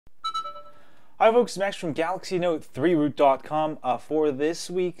Hi folks, Max from GalaxyNote3root.com for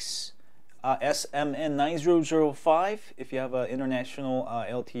this week's SMN9005. If you have an international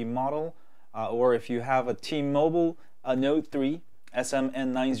LTE model, or if you have a T-Mobile Note 3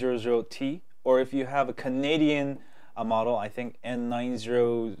 SMN900T, or if you have a Canadian model, I think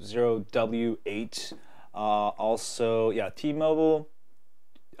N900W8, T-Mobile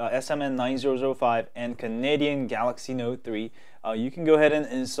SMN9005 and Canadian Galaxy Note 3, you can go ahead and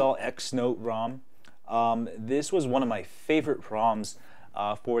install X-Note ROM. This was one of my favorite ROMs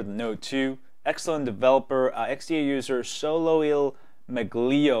for the Note 2. Excellent developer, XDA user Solo Il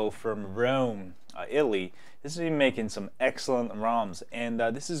Maglio from Rome, Italy. This is making some excellent ROMs, and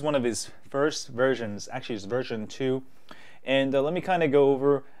this is one of his first versions. Actually, it's version 2. And let me kind of go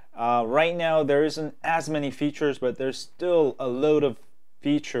over. Right now, there isn't as many features, but there's still a load of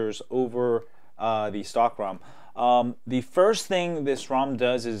features over the stock ROM. The first thing this ROM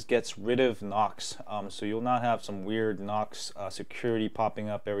does is gets rid of Knox, so you'll not have some weird Knox security popping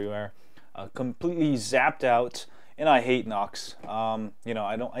up everywhere. Completely zapped out, and I hate Knox. You know,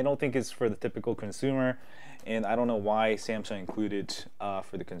 I don't think it's for the typical consumer, and I don't know why Samsung included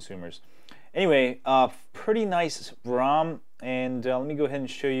for the consumers. Anyway, pretty nice ROM, and let me go ahead and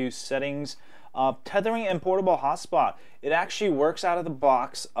show you settings. Tethering and portable hotspot. It actually works out of the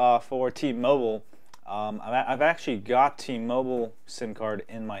box for T-Mobile. I've actually got T-Mobile SIM card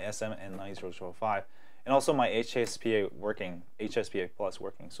in my SMN9005, and also my HSPA working, HSPA Plus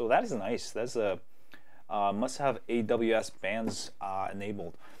working. So that is nice. That's a must have AWS bands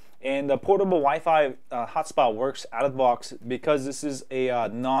enabled. And the portable Wi-Fi hotspot works out of the box because this is a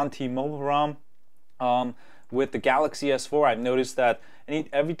non-T-Mobile ROM. With the Galaxy S4, I've noticed that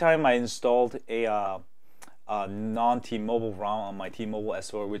every time I installed a non-T-Mobile ROM on my T-Mobile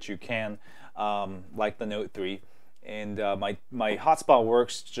S4, which you can, like the Note 3, and my hotspot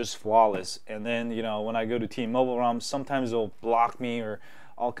works just flawless. And then, you know, when I go to T-Mobile ROM, sometimes it'll block me or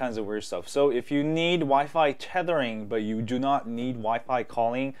all kinds of weird stuff. So if you need Wi-Fi tethering, but you do not need Wi-Fi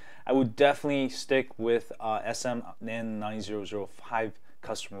calling, I would definitely stick with SMN9005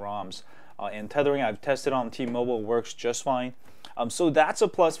 custom ROMs. And tethering, I've tested on T-Mobile, works just fine. So that's a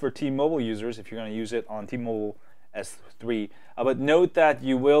plus for T-Mobile users if you're going to use it on T-Mobile S3. But note that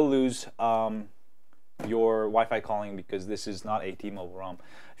you will lose your Wi-Fi calling because this is not a T-Mobile ROM.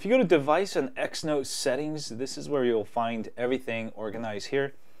 If you go to device and X-Note settings, this is where you'll find everything organized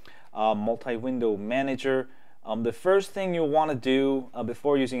here. Multi-window manager. The first thing you'll want to do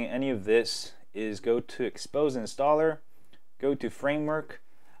before using any of this is go to Expose Installer, go to Framework,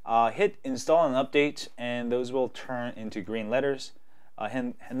 hit Install and Update, and those will turn into green letters,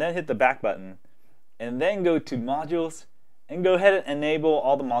 and then hit the back button, and then go to Modules, and go ahead and enable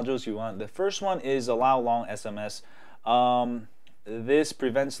all the modules you want. The first one is Allow Long SMS. This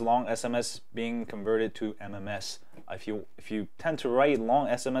prevents long SMS being converted to MMS. If you tend to write long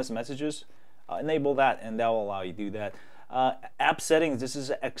SMS messages, enable that, and that will allow you to do that. App settings. This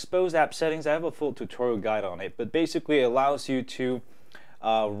is Expose App Settings. I have a full tutorial guide on it, but basically it allows you to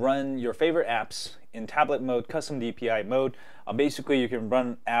run your favorite apps in tablet mode, custom DPI mode. Basically, you can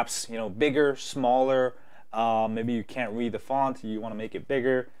run apps, you know, bigger, smaller. Maybe you can't read the font, you want to make it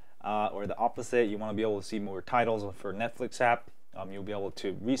bigger, or the opposite, you want to be able to see more titles for Netflix app. You'll be able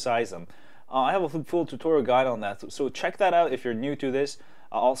to resize them. I have a full tutorial guide on that, so check that out if you're new to this.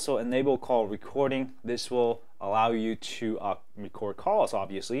 Also, enable call recording. This will allow you to record calls,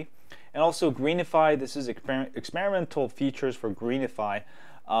 obviously. And also Greenify. This is experimental features for Greenify.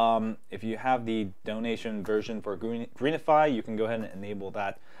 If you have the donation version for Greenify, you can go ahead and enable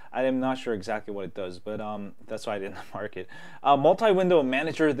that. I am not sure exactly what it does, but that's why I didn't mark it. Multi-window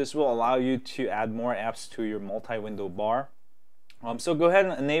manager. This will allow you to add more apps to your multi-window bar. So go ahead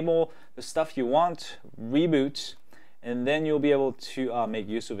and enable the stuff you want, reboot, and then you'll be able to make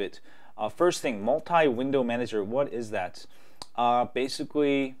use of it. First thing, multi-window manager. What is that?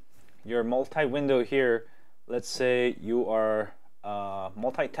 Basically, your multi-window here, let's say you are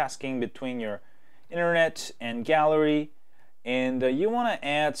multitasking between your internet and gallery, and you want to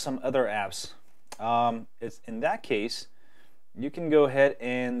add some other apps. It's in that case, you can go ahead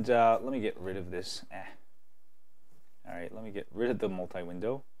and let me get rid of this. Alright, let me get rid of the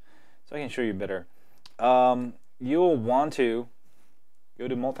multi-window so I can show you better. You'll want to go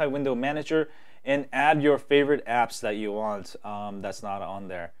to multi-window manager and add your favorite apps that you want that's not on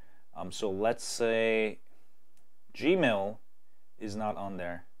there. So let's say Gmail is not on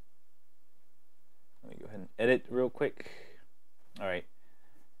there. Let me go ahead and edit real quick. Alright,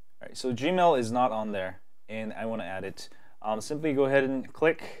 so Gmail is not on there and I want to add it. Simply go ahead and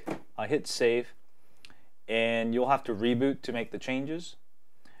click, hit save, and you'll have to reboot to make the changes.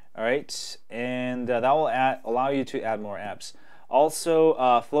 All right, and that will allow you to add more apps.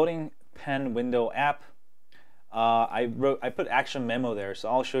 Also, floating pen window app. I put action memo there, so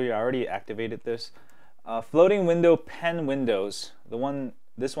I'll show you. I already activated this. Floating window pen windows.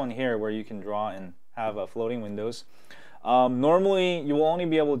 This one here, where you can draw and have floating windows. Normally, you will only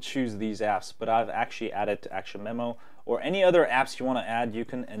be able to choose these apps, but I've actually added to action memo, or any other apps you want to add, you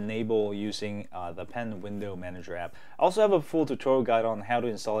can enable using the Pen Window Manager app. I also have a full tutorial guide on how to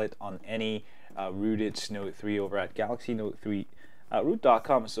install it on any rooted Note 3 over at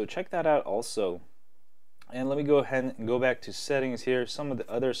galaxynote3root.com, so check that out also. And let me go ahead and go back to settings here, some of the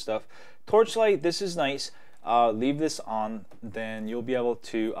other stuff. Torchlight, this is nice. Leave this on, then you'll be able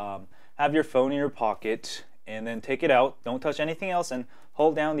to have your phone in your pocket and then take it out, don't touch anything else, and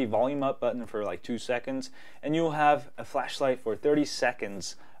hold down the volume up button for like 2 seconds, and you'll have a flashlight for 30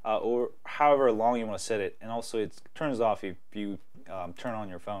 seconds or however long you want to set it. And also it turns off if you turn on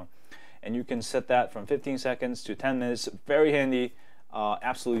your phone, and you can set that from 15 seconds to 10 minutes. Very handy,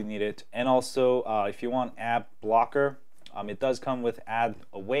 absolutely need it. And also if you want app blocker, it does come with add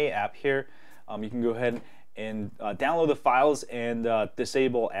away app here. You can go ahead and download the files and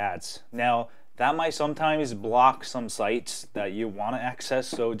disable ads. Now that might sometimes block some sites that you want to access,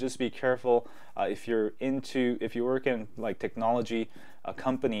 so just be careful if you work in like technology, a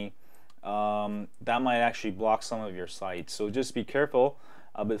company, that might actually block some of your sites, so just be careful.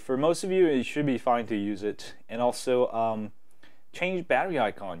 But for most of you, it should be fine to use it. And also change battery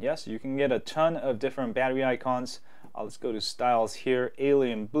icon. Yes, you can get a ton of different battery icons. Let's go to styles here,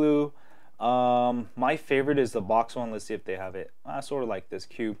 alien blue. My favorite is the box one. Let's see if they have it. Sort of like this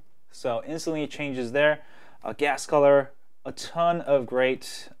cube. So instantly changes there. Gas color, a ton of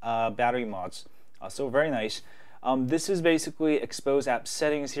great battery mods. So very nice. This is basically expose app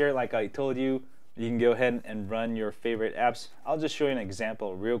settings here. Like I told you, you can go ahead and run your favorite apps. I'll just show you an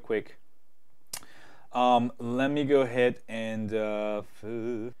example real quick. Let me go ahead and there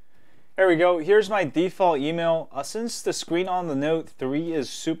we go. Here's my default email. Since the screen on the Note 3 is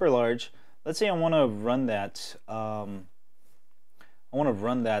super large, let's say I want to run that.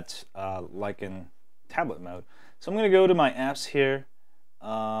 Like in tablet mode. So I'm going to go to my apps here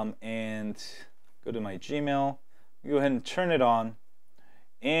and go to my Gmail. Go ahead and turn it on,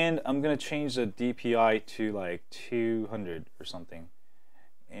 and I'm going to change the DPI to like 200 or something.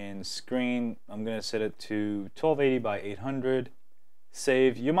 And screen, I'm going to set it to 1280 by 800.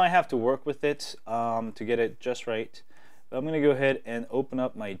 Save. You might have to work with it to get it just right. But I'm going to go ahead and open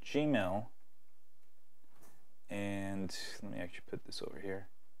up my Gmail. And let me actually put this over here.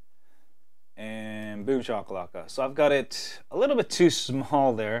 And boom shakalaka. So I've got it a little bit too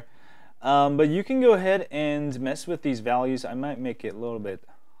small there. But you can go ahead and mess with these values. I might make it a little bit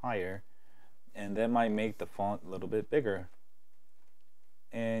higher. And that might make the font a little bit bigger.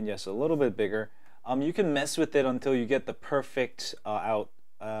 And yes, a little bit bigger. You can mess with it until you get the perfect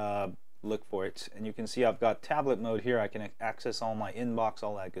look for it. And you can see I've got tablet mode here. I can access all my inbox,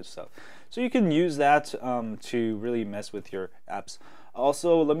 all that good stuff. So you can use that to really mess with your apps.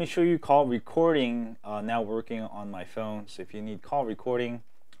 Also, let me show you call recording now working on my phone. So if you need call recording,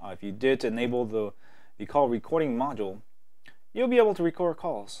 if you did enable the call recording module, you'll be able to record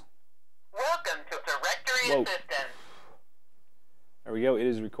calls. Welcome to Directory Assistant. There we go. It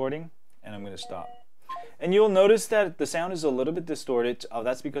is recording, and I'm going to stop. And you'll notice that the sound is a little bit distorted.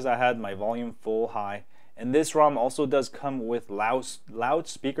 That's because I had my volume full high. And this ROM also does come with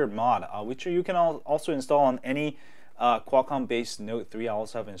loudspeaker mod, which you can also install on any Qualcomm-based Note 3. I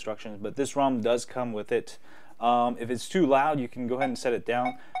also have instructions, but this ROM does come with it. If it's too loud, you can go ahead and set it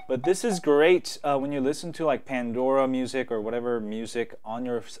down. But this is great when you listen to like Pandora music or whatever music on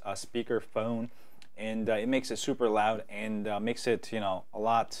your speaker phone, and it makes it super loud and makes it, a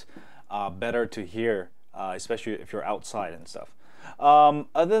lot better to hear. Especially if you're outside and stuff.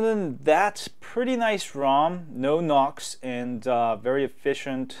 Other than that, pretty nice ROM, no knocks, and very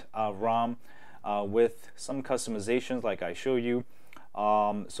efficient ROM with some customizations like I showed you.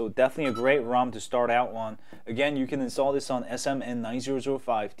 So definitely a great ROM to start out on. Again, you can install this on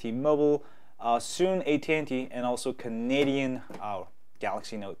SMN9005, T-Mobile, soon AT&T, and also Canadian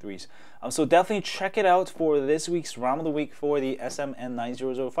Galaxy Note 3s. So definitely check it out for this week's ROM of the week for the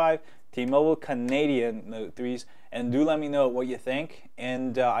SMN9005 T-Mobile Canadian Note 3s, and do let me know what you think.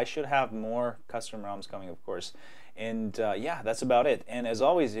 And I should have more custom ROMs coming, of course. And yeah, that's about it. And as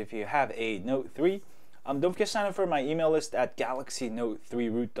always, if you have a Note 3, don't forget to sign up for my email list at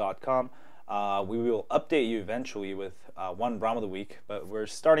galaxynote3root.com. We will update you eventually with one ROM of the week, but we're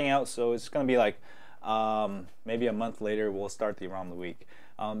starting out, so it's going to be like maybe a month later we'll start the ROM of the week.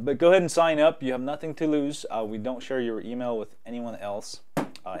 But go ahead and sign up. You have nothing to lose. We don't share your email with anyone else.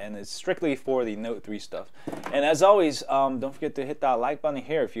 and it's strictly for the Note 3 stuff. And as always, don't forget to hit that like button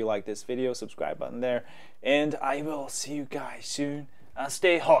here if you like this video, subscribe button there, and I will see you guys soon.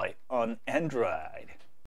 Stay high on Android.